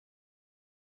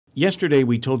Yesterday,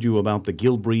 we told you about the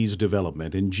Gilbreeze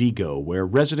development in Gigo, where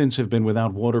residents have been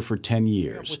without water for 10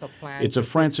 years. It's a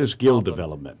Francis Gill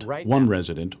development. One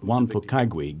resident, Juan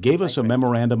Pucaigui, gave us a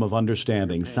memorandum of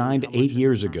understanding signed 8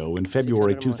 years ago in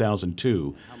February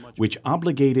 2002, which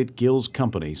obligated Gill's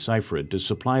company, Cyfred, to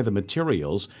supply the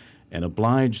materials and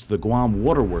obliged the Guam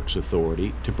Waterworks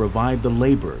Authority to provide the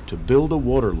labor to build a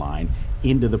water line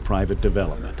into the private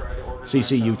development.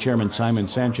 CCU Chairman Simon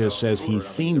Sanchez says he's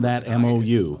seen that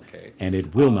MOU, and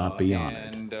it will not be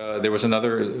honored. And there was a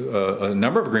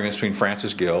number of agreements between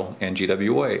Francis Gill and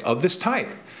GWA of this type,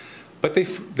 but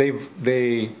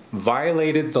they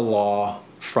violated the law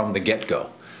from the get-go.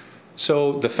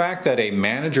 So the fact that a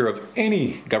manager of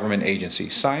any government agency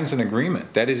signs an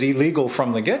agreement that is illegal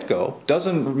from the get-go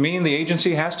doesn't mean the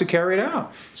agency has to carry it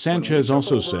out. Sanchez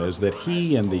also says that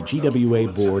he and the GWA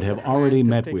board have already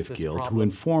met with Gill to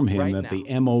inform him that the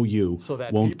MOU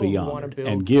won't be honored,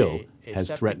 and Gill has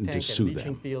threatened to sue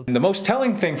them. And the most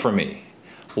telling thing for me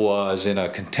was in a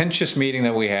contentious meeting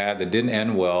that we had that didn't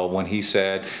end well when he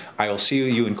said, "I will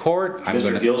see you in court."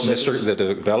 The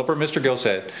developer, Mr. Gill,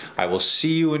 said, "I will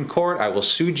see you in court. I will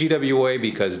sue GWA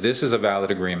because this is a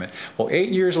valid agreement." Well, 8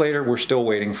 years later, we're still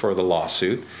waiting for the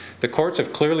lawsuit. The courts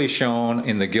have clearly shown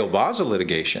in the Gil-Baza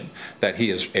litigation that he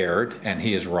has erred and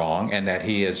he is wrong and that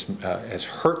he has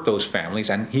hurt those families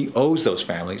and he owes those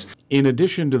families. In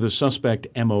addition to the suspect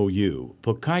MOU,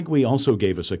 Pucaigui also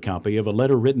gave us a copy of a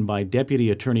letter written by Deputy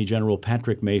Attorney General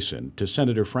Patrick Mason to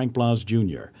Senator Frank Blas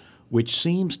Jr., which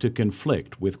seems to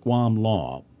conflict with Guam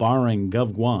law, barring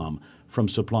GovGuam from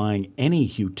supplying any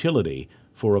utility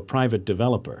for a private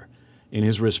developer. In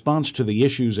his response to the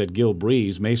issues at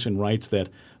Gilbreeze, Mason writes that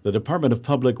the Department of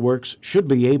Public Works should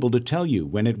be able to tell you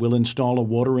when it will install a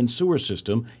water and sewer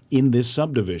system in this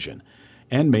subdivision.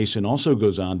 And Mason also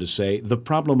goes on to say the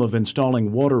problem of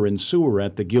installing water and sewer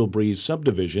at the Gilbreeze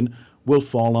subdivision will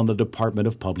fall on the Department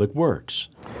of Public Works.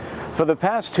 For the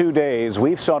past 2 days,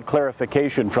 we've sought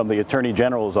clarification from the Attorney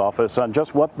General's office on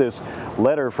just what this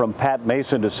letter from Pat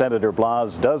Mason to Senator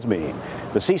Blas does mean.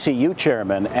 The CCU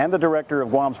chairman and the director of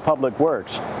Guam's Public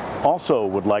Works also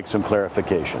would like some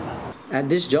clarification. At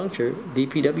this juncture,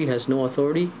 DPW has no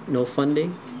authority, no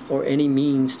funding, or any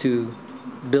means to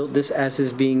build this as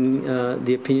is being,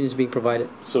 the opinion is being provided.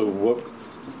 So what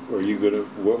will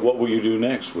you do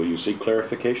next? Will you seek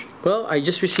clarification? Well, I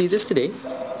just received this today,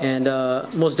 and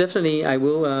most definitely I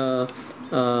will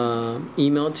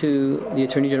email to the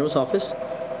Attorney General's office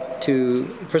to,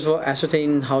 first of all,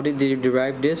 ascertain how did they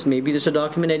derive this. Maybe there's a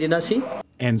document I did not see.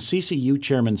 And CCU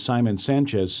Chairman Simon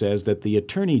Sanchez says that the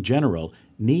Attorney General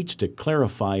needs to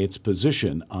clarify its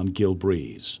position on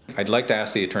Gilbreeze. I'd like to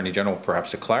ask the Attorney General perhaps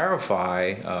to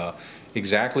clarify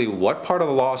exactly what part of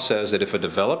the law says that if a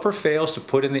developer fails to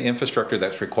put in the infrastructure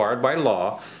that's required by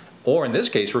law, or in this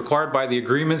case required by the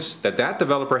agreements that that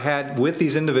developer had with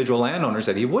these individual landowners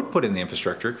that he would put in the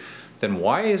infrastructure, then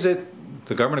why is it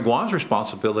the government of Guam's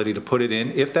responsibility to put it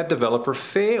in if that developer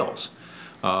fails?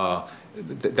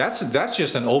 That's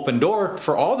just an open door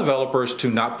for all developers to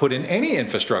not put in any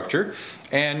infrastructure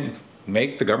and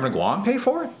make the government of Guam pay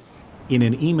for it. In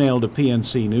an email to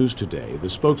PNC News today, the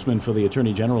spokesman for the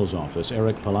Attorney General's office,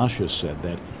 Eric Palacios, said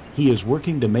that he is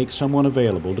working to make someone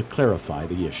available to clarify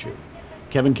the issue.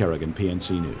 Kevin Kerrigan,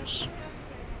 PNC News.